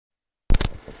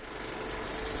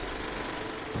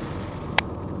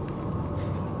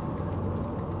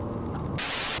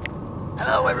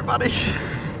everybody!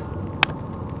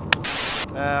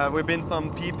 We've been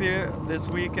on Phi Phi this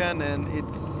weekend, and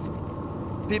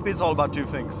Phi Phi is all about two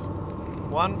things.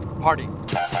 One, party.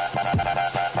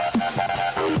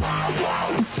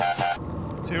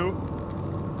 Two,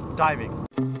 diving.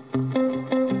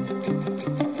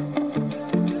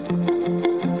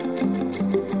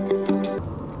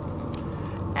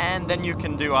 And then you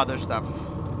can do other stuff.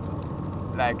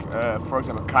 Like, for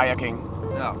example, kayaking.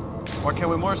 Yeah. What can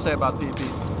we more say about Phi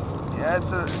Phi? Yeah,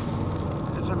 it's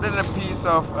a little piece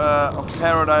of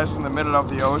paradise in the middle of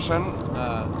the ocean.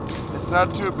 It's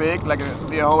not too big, like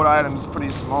the whole island is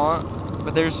pretty small.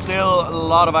 But there's still a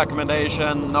lot of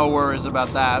accommodation, no worries about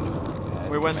that. Yeah,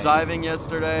 we went amazing. diving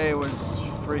yesterday, it was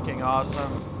freaking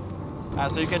awesome.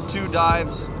 So you get 2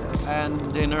 dives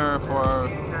and dinner for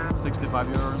 65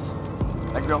 euros.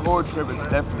 Like the whole trip is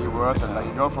definitely worth it. Like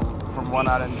you go from one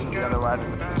island to the other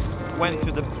island. Went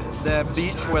to the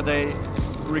beach where they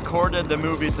recorded the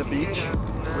movie The Beach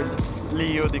with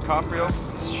Leo DiCaprio.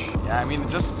 Yeah, I mean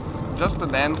just the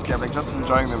landscape, like just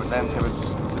enjoying the landscape, it's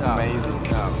amazing.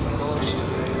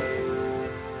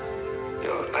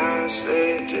 Your eyes,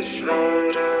 they did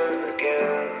flutter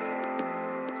again,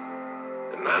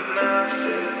 and my mouth,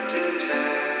 it did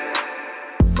have.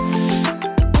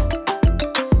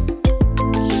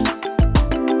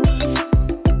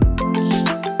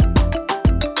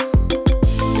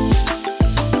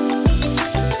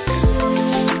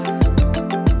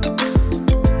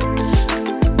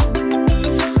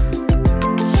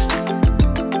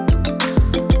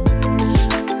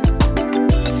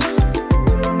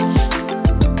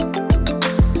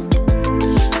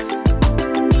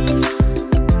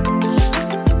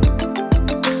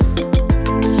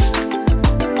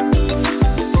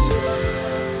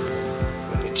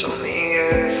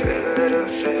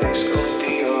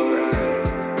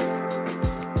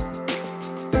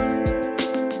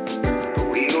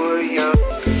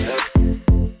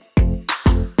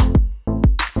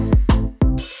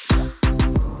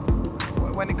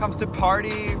 When it comes to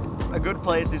party, a good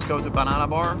place is go to Banana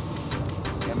Bar.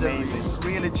 It's a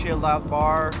really chilled out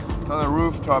bar. It's on a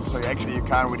rooftop, so you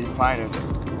can't really find it.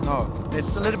 No,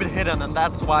 it's a little bit hidden, and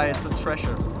that's why it's a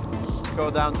treasure. Go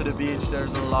down to the beach,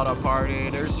 there's a lot of party.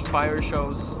 There's fire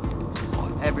shows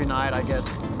every night, I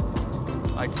guess.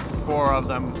 Like 4 of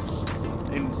them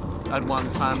at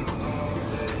one time.